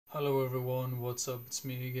Hello everyone, what's up? It's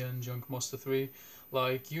me again, Junkmaster3.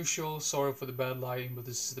 Like usual, sorry for the bad lighting, but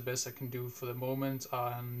this is the best I can do for the moment.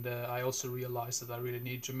 And I also realized that I really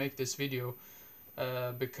need to make this video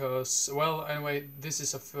because, well, anyway, this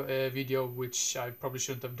is a video which I probably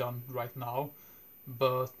shouldn't have done right now.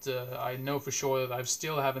 But I know for sure that I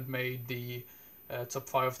still haven't made the top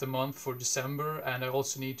 5 of the month for December, and I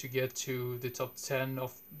also need to get to the top 10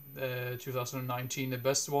 of 2019, the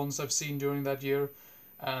best ones I've seen during that year,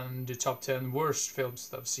 and the top 10 worst films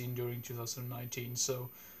that I've seen during 2019.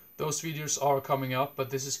 So those videos are coming up,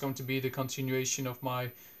 but this is going to be the continuation of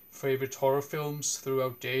my favorite horror films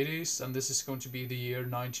throughout the 80s, and this is going to be the year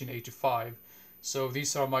 1985. So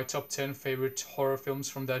these are my top 10 favorite horror films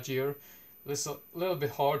from that year. It's a little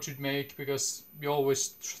bit hard to make because you always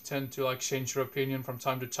tend to like change your opinion from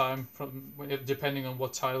time to time, from depending on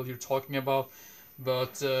what title you're talking about.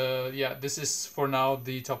 But yeah, this is for now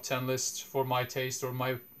the top 10 list for my taste or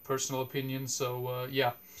my personal opinion. So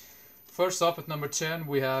yeah, first up at number 10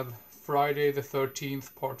 we have Friday the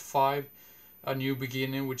 13th Part 5, A New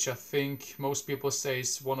Beginning, which I think most people say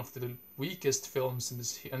is one of the weakest films in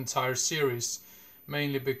this entire series.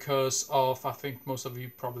 Mainly because of, I think most of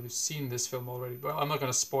you probably seen this film already, but I'm not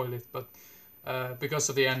gonna spoil it, but because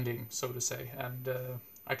of the ending, so to say. And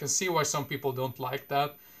I can see why some people don't like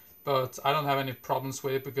that, but I don't have any problems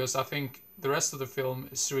with it because I think the rest of the film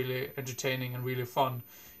is really entertaining and really fun,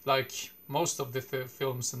 like most of the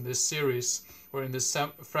films in this series or in this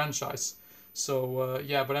franchise. So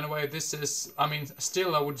yeah, but anyway, this is, I mean,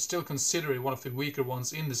 still I would still consider it one of the weaker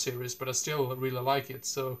ones in the series, but I still really like it.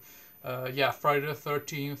 So yeah, Friday the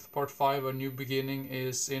 13th Part 5, A New Beginning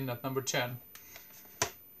is in at number 10.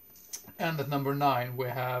 And at number 9 we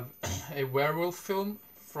have a werewolf film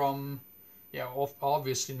from, yeah,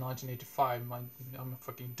 obviously 1985. I'm a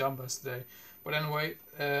fucking dumbass today. But anyway,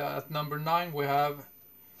 at number 9 we have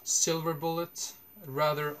Silver Bullet, a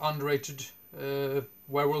rather underrated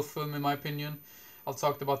werewolf film in my opinion. I've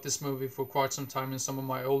talked about this movie for quite some time in some of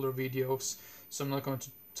my older videos, so I'm not going to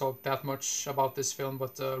talk that much about this film,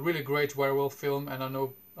 but a really great werewolf film, and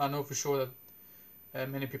I know for sure that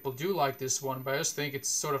many people do like this one, but I just think it's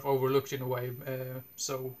sort of overlooked in a way.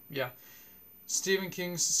 So yeah, Stephen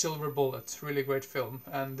King's Silver Bullet, really great film,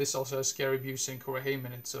 and this also has Gary Busey and Corey Haim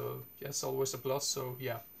in it, so yes, always a plus. So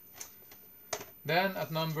yeah. Then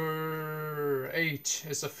at number 8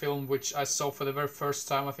 is a film which I saw for the very first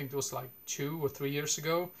time. I think it was like 2 or 3 years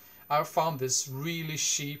ago. I found this really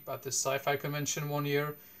cheap at the sci-fi convention one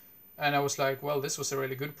year, and I was like, well, this was a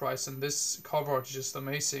really good price, and this cover art is just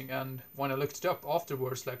amazing. And when I looked it up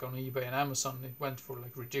afterwards, like on eBay and Amazon, it went for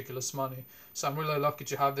like ridiculous money. So I'm really lucky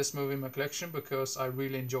to have this movie in my collection because I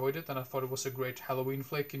really enjoyed it, and I thought it was a great Halloween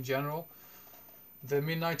flick in general. The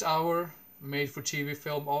Midnight Hour, made for TV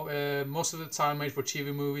film. Most of the time, made for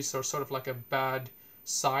TV movies are sort of like a bad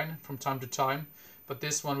sign from time to time, but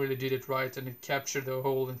this one really did it right, and it captured the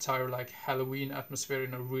whole entire like Halloween atmosphere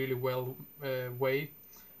in a really well way,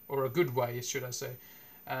 or a good way, should I say.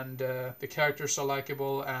 And the characters are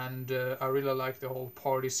likable, and I really like the whole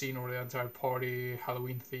party scene or the entire party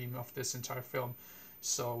Halloween theme of this entire film.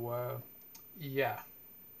 So yeah,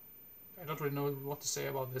 I don't really know what to say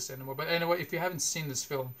about this anymore. But anyway, if you haven't seen this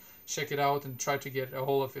film, check it out and try to get a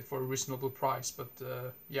hold of it for a reasonable price. But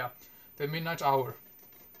yeah, The Midnight Hour.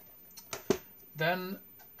 Then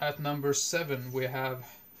at number 7 we have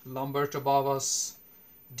Lamberto Bava's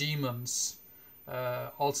Demons.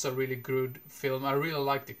 Also a really good film. I really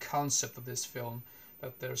like the concept of this film,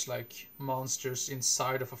 that there's like monsters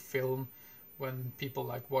inside of a film when people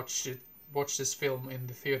like watch this film in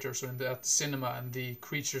the theaters or at the cinema, and the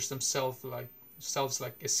creatures themselves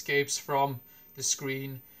like escapes from the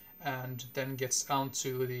screen and then gets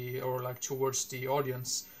onto the, or like towards the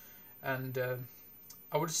audience. And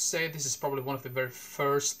I would say this is probably one of the very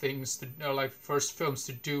first things to, like first films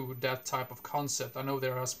to do that type of concept. I know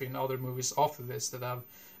there has been other movies after this that have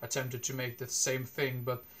attempted to make the same thing,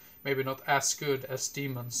 but maybe not as good as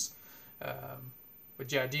Demons.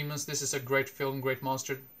 But yeah, Demons, this is a great film, great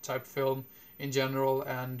monster type film in general,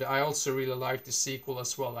 and I also really like the sequel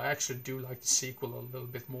as well. I actually do like the sequel a little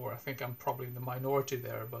bit more. I think I'm probably in the minority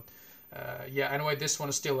there, but yeah, anyway, this one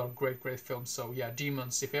is still a great film. So yeah,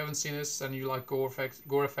 Demons. If you haven't seen this and you like gore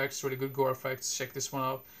effects, really good gore effects, check this one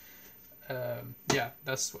out. Yeah,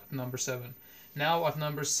 that's number 7. Now at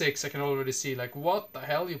number 6, I can already see like, what the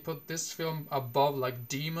hell, you put this film above like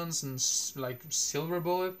Demons and like Silver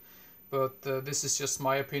Bullet? But this is just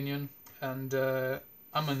my opinion, and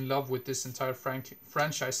I'm in love with this entire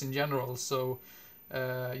franchise in general. So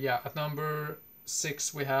yeah, at number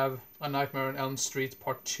 6 we have A Nightmare on Elm Street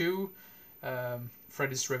Part 2.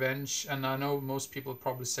 Freddy's Revenge, and I know most people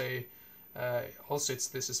probably say also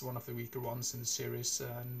this is one of the weaker ones in the series,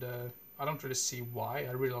 and I don't really see why.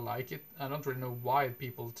 I really like it. I don't really know why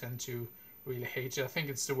people tend to really hate it. I think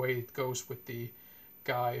it's the way it goes with the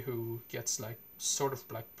guy who gets like sort of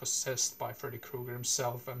like possessed by Freddy Krueger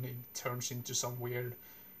himself, and he turns into some weird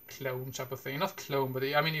clone type of thing. Not clone, but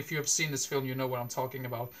I mean, if you have seen this film, you know what I'm talking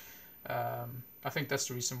about. I think that's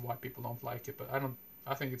the reason why people don't like it, but I don't.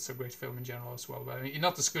 I think it's a great film in general as well. But I mean,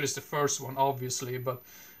 not as good as the first one, obviously, but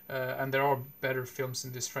and there are better films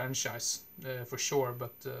in this franchise for sure.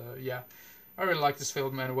 But yeah, I really like this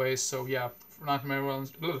film anyway. So yeah, Nightmare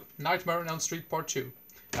on Elm Street Part 2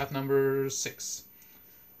 at number 6,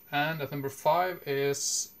 and at number 5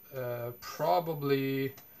 is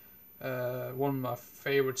probably one of my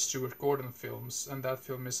favorite Stuart Gordon films, and that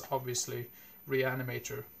film is obviously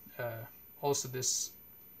Reanimator. Also, this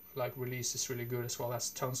like release is really good as well. Has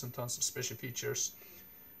tons and tons of special features.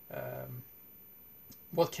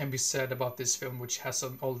 What can be said about this film which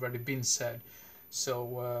hasn't already been said?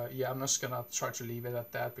 So yeah, I'm just gonna try to leave it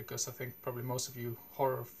at that, because I think probably most of you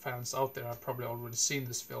horror fans out there have probably already seen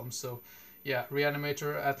this film. So yeah,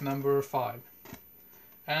 Reanimator at number 5.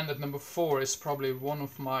 And at number 4 is probably one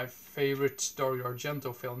of my favorite Dario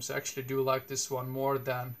Argento films. I actually do like this one more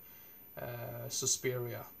than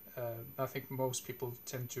Suspiria. I think most people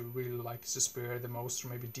tend to really like Suspiria the most, or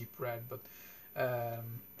maybe Deep Red, but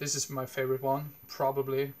this is my favorite one,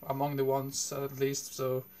 probably among the ones at least.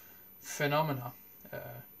 So Phenomena.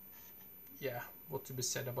 Yeah, what to be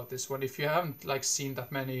said about this one? If you haven't like seen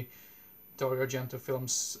that many Dario Argento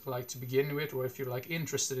films like to begin with, or if you're like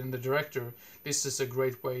interested in the director, this is a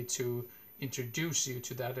great way to introduce you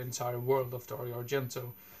to that entire world of Dario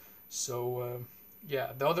Argento. So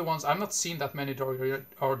yeah, the other ones I've not seen that many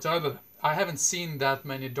I haven't seen that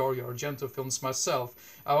many Dario Argento films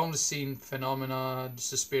myself. I've only seen Phenomena,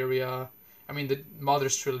 Suspiria, I mean the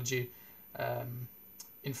Mother's trilogy,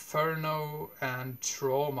 Inferno, and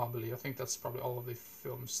Trauma, I believe. I think that's probably all of the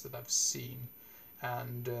films that I've seen,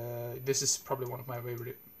 and this is probably one of my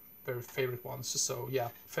very favorite ones. So yeah,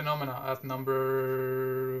 Phenomena at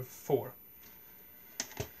number 4.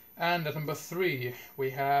 And at number 3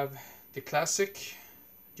 we have the classic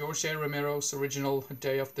George A. Romero's original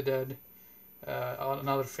Day of the Dead.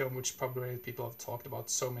 Another film which probably people have talked about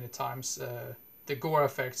so many times. The gore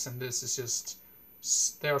effects in this is just,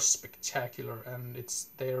 they're spectacular, and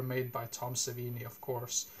they are made by Tom Savini, of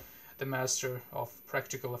course, the master of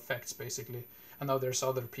practical effects basically. I know there's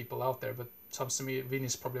other people out there, but Tom Savini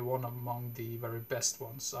is probably one among the very best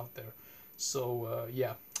ones out there. So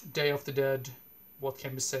yeah, Day of the Dead. What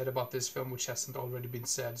can be said about this film which hasn't already been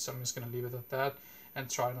said? So I'm just gonna leave it at that and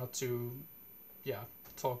try not to, yeah,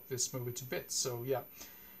 talk this movie to bits. So yeah,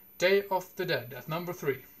 Day of the Dead at number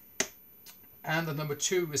 3. And at number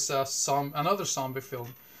 2 is another zombie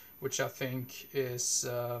film, which I think is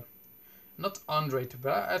not underrated,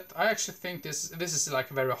 but I actually think this is like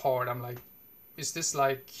very hard. I'm like, is this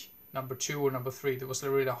like number 2 or number 3? There was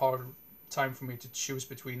a really hard time for me to choose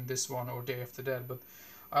between this one or Day of the Dead, but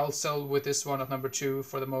I'll settle with this one at number 2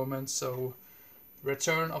 for the moment. So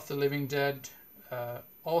Return of the Living Dead.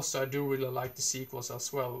 Also, I do really like the sequels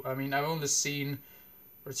as well. I mean, I've only seen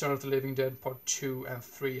Return of the Living Dead Part 2 and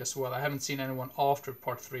 3 as well. I haven't seen anyone after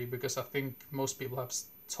Part 3, because I think most people have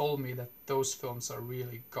told me that those films are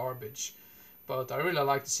really garbage. But I really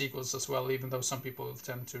like the sequels as well, even though some people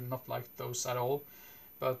tend to not like those at all.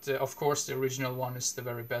 But of course, the original one is the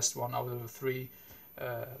very best one out of the 3.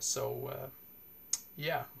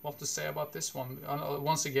 Yeah, what to say about this one?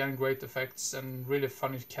 Once again, great effects and really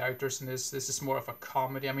funny characters in this. This is more of a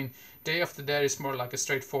comedy. I mean, Day of the Dead is more like a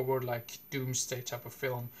straightforward, like doomsday type of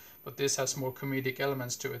film, but this has more comedic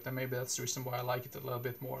elements to it, and maybe that's the reason why I like it a little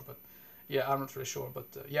bit more. But yeah, I'm not really sure. But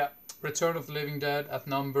yeah, Return of the Living Dead at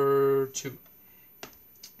number 2.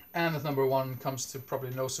 And at number 1 comes to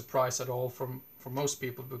probably no surprise at all for most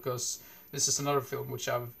people, because this is another film which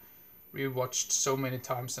I've rewatched so many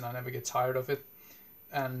times and I never get tired of it.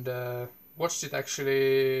 And watched it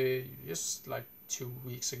actually just like 2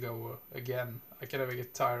 weeks ago again. I can never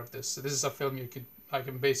get tired of this. So this is a film I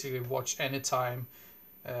can basically watch anytime,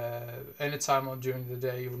 during the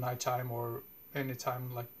day or nighttime, or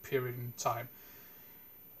anytime like period in time.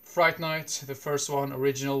 Fright Night, the first one,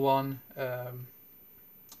 original one.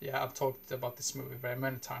 Yeah, I've talked about this movie very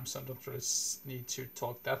many times, so I don't really need to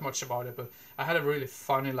talk that much about it. But I had a really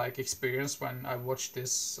funny like experience when I watched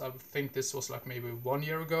this. I think this was like maybe 1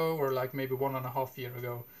 year ago, or like maybe 1.5 years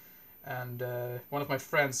ago. And one of my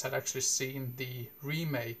friends had actually seen the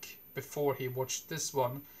remake before he watched this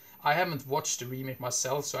one. I haven't watched the remake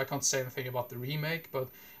myself, so I can't say anything about the remake, but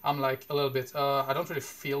I'm like a little bit, I don't really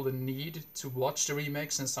feel the need to watch the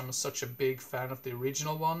remake since I'm such a big fan of the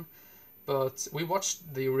original one. But we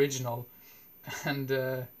watched the original, and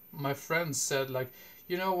my friend said like,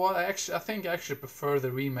 you know what, I think I actually prefer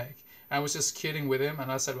the remake. I was just kidding with him,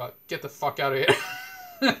 and I said, well, get the fuck out of here.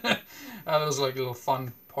 That was like a little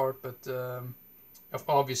fun part, but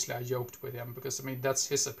obviously I joked with him because I mean that's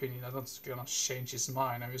his opinion. I'm not gonna change his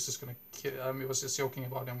mind. I was just gonna I was just joking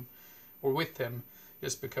about him or with him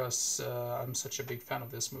just because I'm such a big fan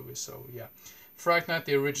of this movie. So yeah, Fright Night,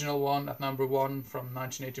 the original one at number 1 from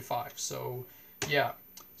 1985. So yeah,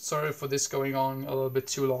 sorry for this going on a little bit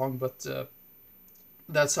too long, but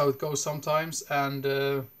that's how it goes sometimes.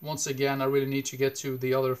 And once again, I really need to get to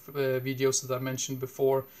the other videos that I mentioned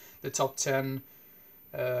before, the top 10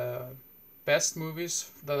 best movies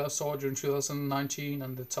that I saw during 2019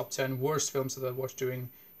 and the top 10 worst films that I watched during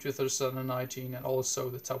 2019, and also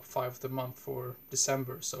the top 5 of the month for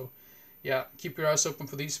December. So yeah, keep your eyes open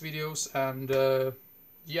for these videos, and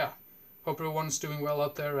yeah, hope everyone's doing well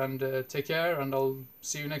out there, and take care, and I'll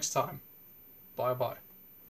see you next time. Bye bye.